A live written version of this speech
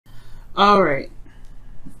All right.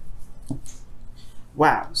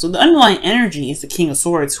 Wow. So the underlying energy is the King of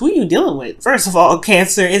Swords. Who are you dealing with? First of all,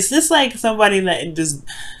 Cancer. Is this like somebody that just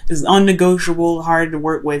is unnegotiable, hard to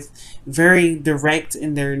work with, very direct,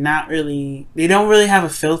 and they don't really have a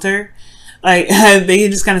filter. Like they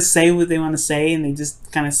just kind of say what they want to say, and they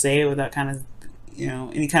just kind of say it without kind of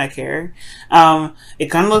any kind of care. It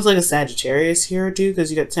kind of looks like a Sagittarius here too,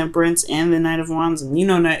 because you got Temperance and the Knight of Wands, and you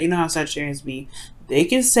know how Sagittarians be.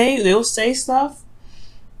 They'll say stuff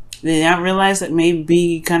they don't realize that may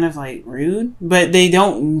be kind of like rude, but they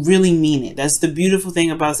don't really mean it. That's the beautiful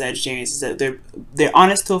thing about Sagittarius, is that they're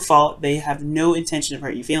honest to a fault. They have no intention of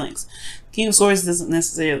hurt your feelings. King of Swords doesn't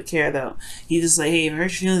necessarily care though. He's just like, hey, if it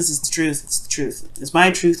hurts your feelings, it's the truth. It's the truth. It's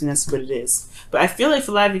my truth, and that's what it is. But I feel like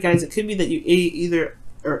for a lot of you guys, it could be that you either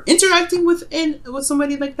are interacting with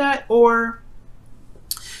somebody like that, or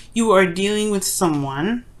you are dealing with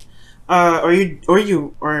someone. Or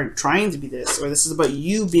you are trying to be this, or this is about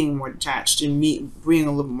you being more detached and being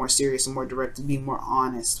a little bit more serious and more direct and being more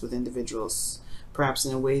honest with individuals, perhaps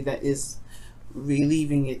in a way that is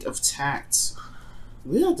relieving it of tact.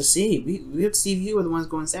 We have to see. We have to see if you are the ones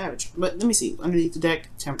going savage. But let me see underneath the deck,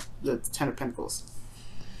 the Ten of Pentacles.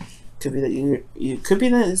 Could be that you could be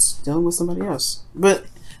that it's dealing with somebody else, but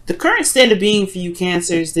the current state of being for you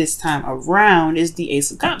Cancers this time around is the Ace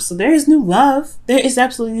of Cups. So there is new love. There is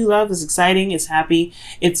absolutely new love. It's exciting. It's happy.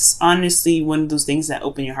 It's honestly one of those things that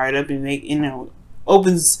open your heart up and make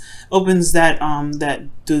opens that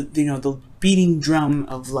the beating drum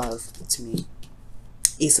of love to me.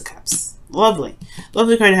 Ace of Cups. Lovely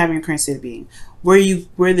card to have in your current state of being. Where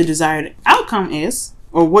the desired outcome is,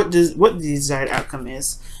 or what the desired outcome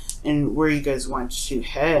is, and where you guys want to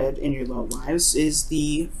head in your love lives is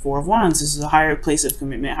the Four of Wands. This is a higher place of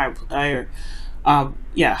commitment, higher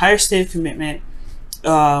state of commitment.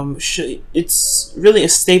 It's really a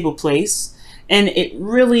stable place, and it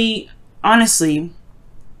really, honestly,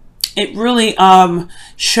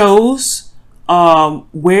 shows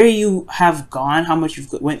where you have gone, how much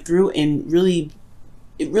you've went through, and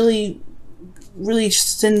it really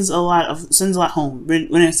sends a lot home.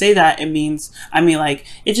 When I say that, I mean like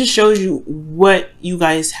it just shows you what you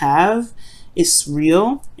guys have. It's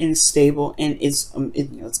real and it's stable, and it's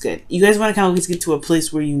good. You guys want to kind of at least get to a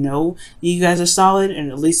place where you guys are solid and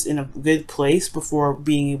at least in a good place before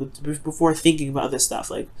thinking about this stuff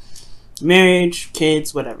like marriage,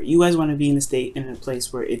 kids, whatever. You guys want to be in a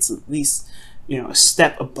place where it's at least a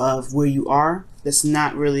step above where you are. That's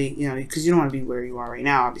not really, because you don't want to be where you are right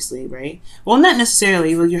now, obviously, right? Well, not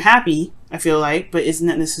necessarily. Well, you're happy, I feel like, but it's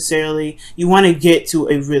not necessarily. You want to get to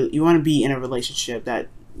you want to be in a relationship that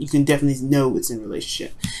you can definitely know it's in a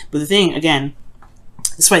relationship. But the thing, again,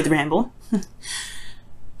 despite the ramble,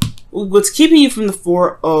 what's keeping you from the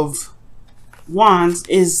Four of Wands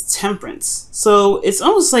is Temperance. So it's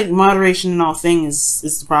almost like moderation in all things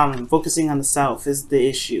is the problem. Focusing on the self is the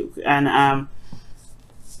issue, and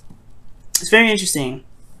it's very interesting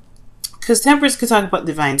because Temperance could talk about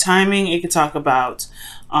divine timing. It could talk about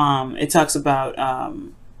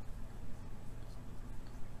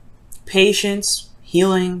patience,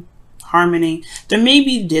 healing, harmony. There may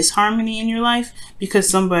be disharmony in your life because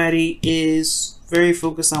somebody is very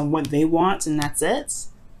focused on what they want, and that's it.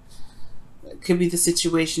 It could be the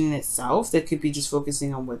situation in itself. That could be just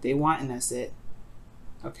focusing on what they want, and that's it.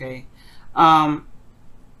 Okay.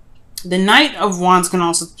 The Knight of Wands can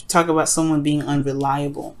also talk about someone being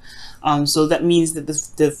unreliable. So that means that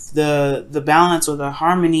the balance or the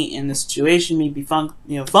harmony in the situation may be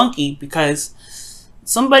funky because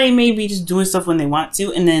somebody may be just doing stuff when they want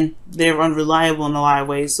to, and then they're unreliable in a lot of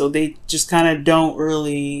ways. So they just kind of don't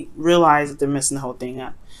really realize that they're messing the whole thing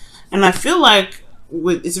up. And I feel like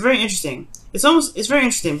it's very interesting. It's very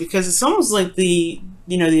interesting because it's almost like the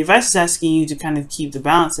advice is asking you to kind of keep the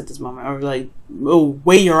balance at this moment, or like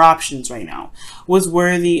weigh your options right now. What's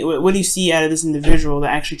worthy? What do you see out of this individual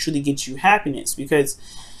that actually truly gets you happiness? Because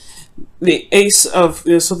the Ace of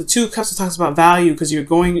so the Two of Cups talks about value because you're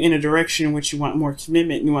going in a direction in which you want more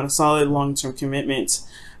commitment. You want a solid long-term commitment.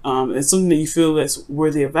 It's something that you feel that's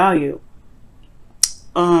worthy of value.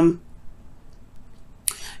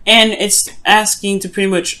 And it's asking to pretty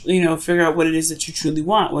much, figure out what it is that you truly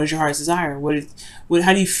want. What is your heart's desire?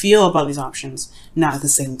 How do you feel about these options? Now, at the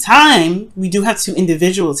same time, we do have two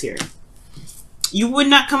individuals here. You would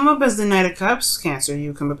not come up as the Knight of Cups, Cancer. You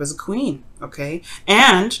would come up as a Queen, okay?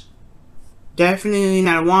 And definitely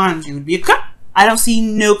not a Wand. You would be a Cup. I don't see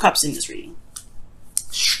no Cups in this reading.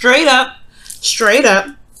 Straight up,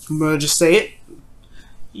 I'm going to just say it.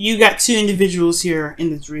 You got two individuals here in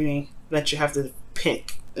this reading that you have to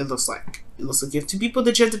pick. It looks like, It looks like you have two people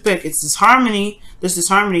that you have to pick. It's disharmony. There's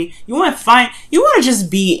disharmony. You want to just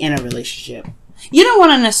be in a relationship. You don't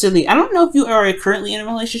want to necessarily, I don't know if you are currently in a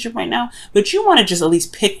relationship right now, but you want to just at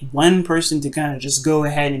least pick one person to kind of just go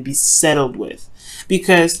ahead and be settled with.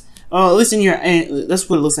 Because, at least that's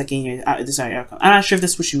what it looks like in your desired outcome. I'm not sure if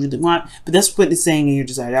that's what you really want, but that's what it's saying in your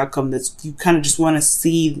desired outcome. That's, you kind of just want to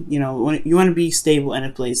see, you want to be stable in a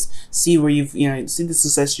place, see where you've, see the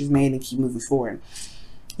success you've made and keep moving forward.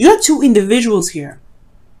 You have two individuals here.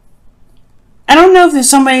 I don't know if there's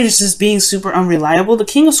somebody that's just being super unreliable. The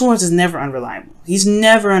King of Swords is never unreliable. He's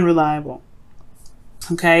never unreliable.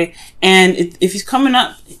 Okay, and if he's coming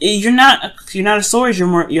up, you're not a sword. You're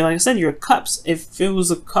like I said, you're a cups. If it was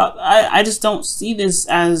a cup, I just don't see this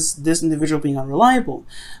as this individual being unreliable.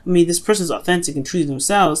 I mean, this person's authentic and true to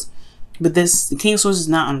themselves, but the King of Swords is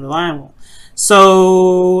not unreliable.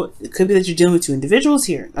 So it could be that you're dealing with two individuals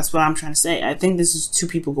here. That's what I'm trying to say. I think this is two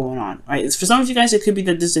people going on, right? For some of you guys, it could be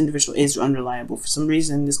that this individual is unreliable. For some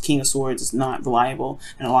reason, this King of Swords is not reliable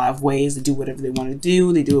in a lot of ways. They do whatever they want to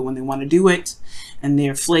do. They do it when they want to do it. And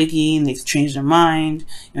they're flaky and they've changed their mind.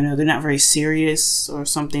 They're not very serious or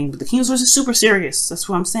something. But the King of Swords is super serious. That's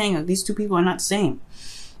what I'm saying. Like, these two people are not the same.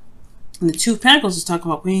 And the Two of Pentacles is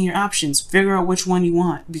talking about weighing your options. Figure out which one you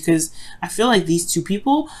want. Because I feel like these two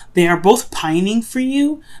people, they are both pining for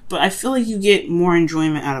you. But I feel like you get more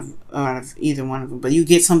enjoyment out of either one of them. But you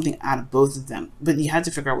get something out of both of them. But you have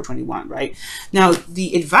to figure out which one you want, right? Now,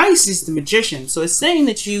 the advice is the Magician. So it's saying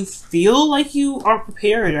that you feel like you are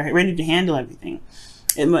prepared or ready to handle everything.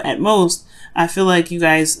 At most, I feel like you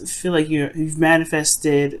guys feel like you've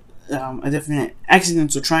manifested a definite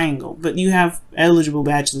accidental triangle, but you have eligible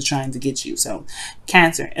bachelors trying to get you. So,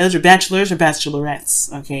 Cancer, eligible bachelors or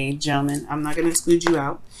bachelorettes. Okay, gentlemen, I'm not going to exclude you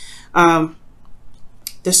out.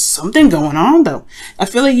 There's something going on, though. I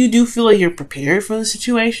feel like you do feel like you're prepared for the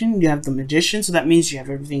situation. You have the Magician, so that means you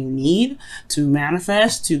have everything you need to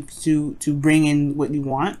manifest, to bring in what you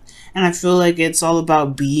want. And I feel like it's all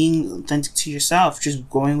about being authentic to yourself, just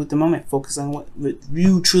going with the moment, focus on what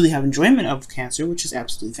you truly have enjoyment of, Cancer, which is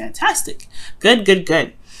absolutely fantastic. Good, good,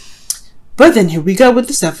 good. But then here we go with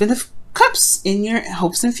the Seven of Cups in your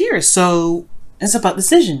hopes and fears. So it's about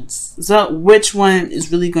decisions. So which one is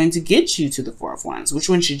really going to get you to the Four of Wands? Which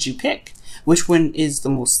one should you pick? Which one is the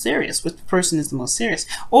most serious? Which person is the most serious?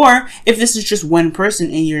 Or if this is just one person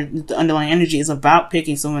and the underlying energy is about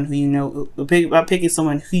picking someone who about picking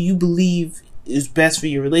someone who you believe is best for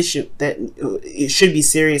your relationship, that it should be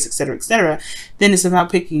serious, etc., then it's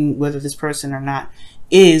about picking whether this person or not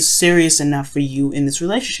is serious enough for you in this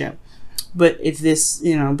relationship. But if this,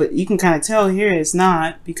 but you can kind of tell here it's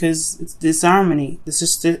not, because it's disharmony. This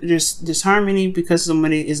is just disharmony because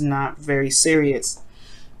somebody is not very serious.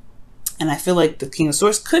 And I feel like the King of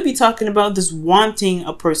Swords could be talking about this wanting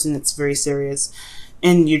a person that's very serious,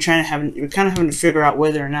 and you're kind of having to figure out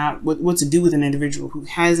whether or not what to do with an individual who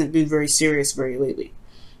hasn't been very serious very lately.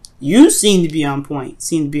 You seem to be on point,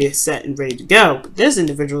 seem to be set and ready to go, but this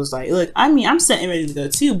individual is like, look, I mean, I'm set and ready to go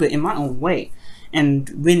too, but in my own way, and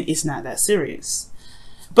when it's not that serious.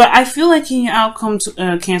 But I feel like in your outcome,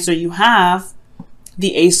 Cancer, you have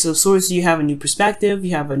the Ace of Swords. You have a new perspective.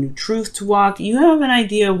 You have a new truth to walk. You have an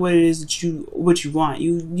idea of what it is that you want.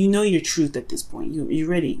 You know your truth at this point. You're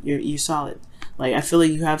ready. You're solid. Like, I feel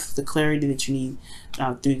like you have the clarity that you need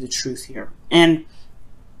through the truth here, and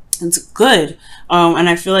it's good. And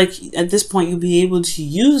I feel like at this point you'll be able to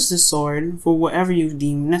use the sword for whatever you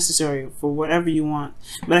deem necessary, for whatever you want.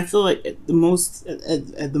 But I feel like at the most,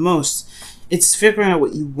 it's figuring out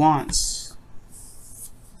what you want.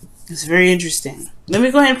 It's very interesting. Let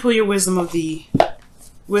me go ahead and pull your wisdom of the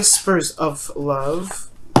Whispers of Love.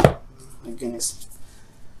 Oh, my goodness.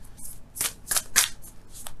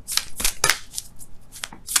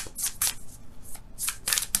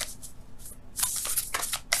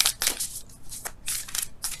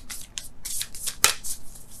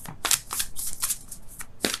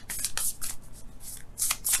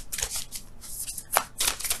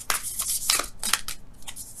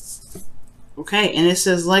 Okay, and it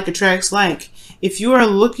says like attracts like. If you're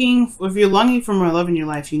longing for more love in your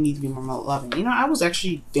life, you need to be more loving. I was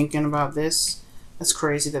actually thinking about this. That's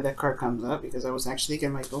crazy that card comes up, because I was actually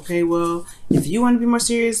thinking like, okay, well, if you want to be more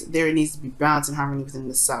serious, there needs to be balance and harmony within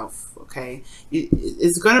the self. Okay,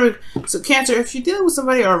 so Cancer, if you're dealing with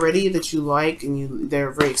somebody already that you like and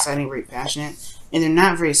they're very exciting, very passionate, and they're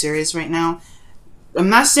not very serious right now, I'm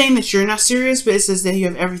not saying that you're not serious, but it says that you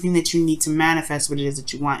have everything that you need to manifest what it is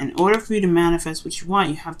that you want. In order for you to manifest what you want,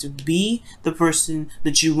 you have to be the person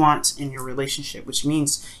that you want in your relationship, which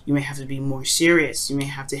means you may have to be more serious. You may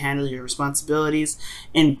have to handle your responsibilities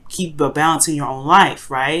and keep a balance in your own life,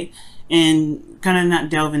 right? and kind of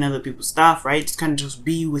not delve in other people's stuff, right? Just kind of just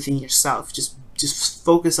be within yourself. Just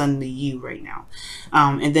focus on the you right now.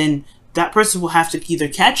 And then that person will have to either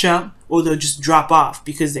catch up or they'll just drop off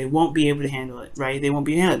because they won't be able to handle it, right? They won't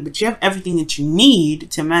be able to handle it. But you have everything that you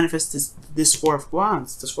need to manifest this Four of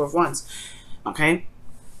Wands, okay?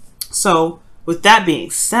 So with that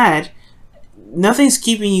being said, nothing's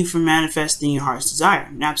keeping you from manifesting your heart's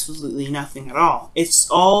desire. Absolutely nothing at all. It's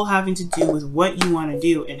all having to do with what you want to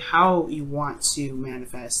do and how you want to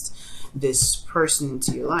manifest this person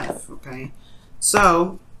into your life, okay?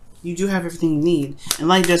 So you do have everything you need, and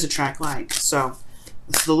like does attract like. So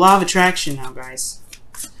it's the law of attraction now, guys.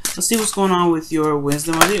 Let's see what's going on with your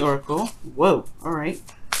wisdom of the oracle. Whoa, all right.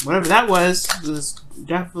 Whatever that was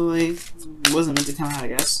definitely wasn't meant to come out, I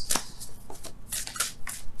guess.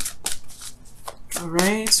 All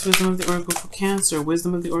right, wisdom of the oracle for Cancer.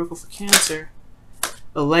 Wisdom of the oracle for Cancer.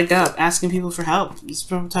 A leg up, asking people for help. This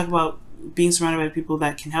talk about being surrounded by people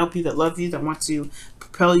that can help you, that love you, that want to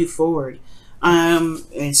propel you forward.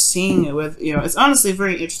 And seeing it with, it's honestly a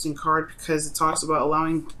very interesting card because it talks about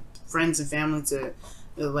allowing friends and family to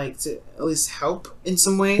at least help in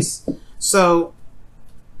some ways. So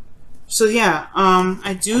yeah,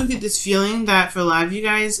 I do get this feeling that for a lot of you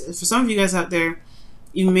guys, for some of you guys out there,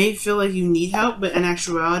 you may feel like you need help, but in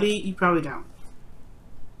actuality, you probably don't.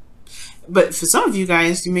 But for some of you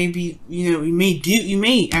guys, you may be, you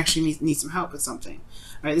may actually need some help with something.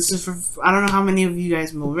 Right, this is for, I don't know how many of you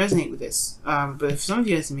guys will resonate with this, but for some of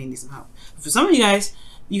you guys, you may need some help. But for some of you guys,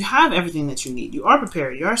 you have everything that you need. You are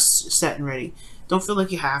prepared. You are set and ready. Don't feel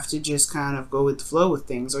like you have to just kind of go with the flow with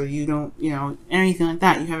things, or you don't, anything like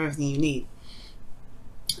that. You have everything you need.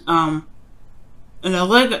 And a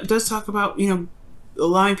leg does talk about,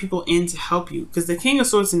 allowing people in to help you, because the King of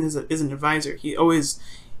Swords is an advisor.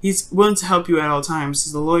 He's willing to help you at all times.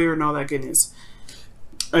 He's a lawyer and all that goodness.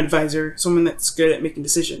 Advisor, someone that's good at making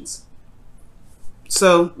decisions.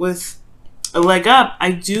 So with a leg up,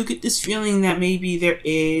 I do get this feeling that maybe there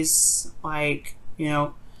is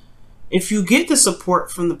if you get the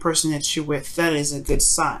support from the person that you're with, that is a good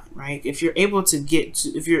sign, right? If you're able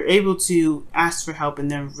to ask for help and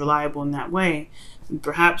they're reliable in that way,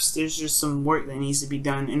 perhaps there's just some work that needs to be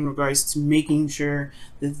done in regards to making sure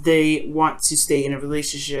that they want to stay in a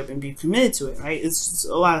relationship and be committed to it, right? It's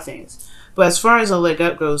a lot of things. But as far as a leg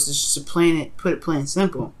up goes, it's just to put it plain and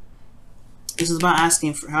simple. This is about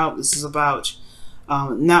asking for help. This is about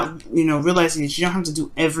not, realizing that you don't have to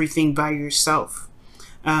do everything by yourself.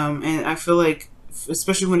 And I feel like,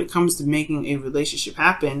 especially when it comes to making a relationship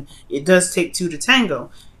happen, it does take two to tango.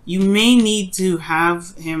 You may need to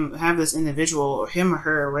have this individual, or him or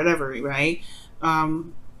her, or whatever, right?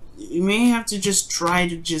 You may have to just try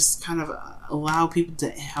to just kind of allow people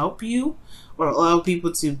to help you, or allow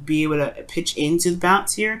people to be able to pitch into the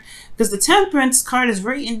balance here. Because the Temperance card is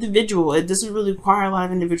very individual. It doesn't really require a lot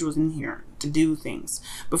of individuals in here to do things.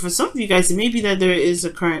 But for some of you guys, it may be that there is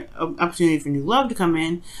a current opportunity for new love to come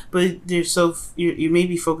in, but you may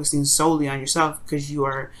be focusing solely on yourself because you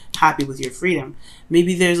are happy with your freedom.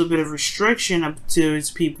 Maybe there's a bit of restriction up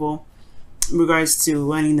towards people in regards to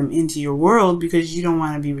letting them into your world because you don't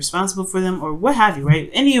want to be responsible for them, or what have you, right?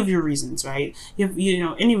 Any of your reasons, right?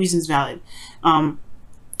 Any reason is valid.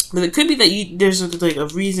 But it could be that there's a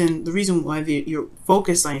reason. The reason why you're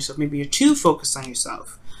focused on yourself, maybe you're too focused on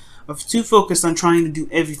yourself, or too focused on trying to do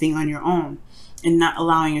everything on your own, and not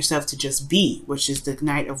allowing yourself to just be, which is the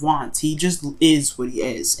Knight of Wands. He just is what he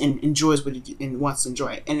is and enjoys what he and wants to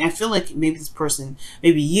enjoy it. And I feel like maybe this person,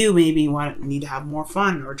 maybe you need to have more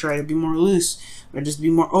fun, or try to be more loose, or just be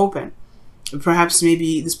more open. Perhaps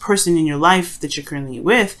maybe this person in your life that you're currently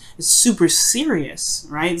with is super serious,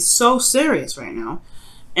 right? It's so serious right now.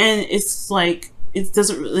 And it's like, it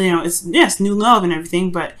doesn't really, it's, yes, new love and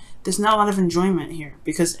everything, but there's not a lot of enjoyment here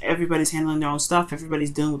because everybody's handling their own stuff.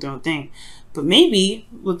 Everybody's dealing with their own thing. But maybe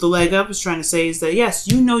what the leg up is trying to say is that, yes,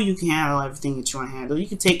 you can handle everything that you want to handle. You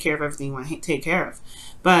can take care of everything you want to take care of.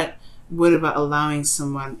 But what about allowing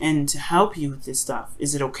someone in to help you with this stuff?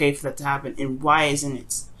 Is it okay for that to happen? And why isn't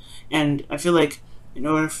it? And I feel like in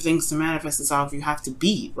order for things to manifest itself, you have to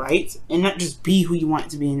be, right? And not just be who you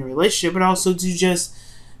want to be in a relationship, but also to just,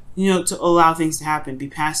 to allow things to happen, be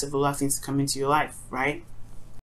passive, allow things to come into your life, right?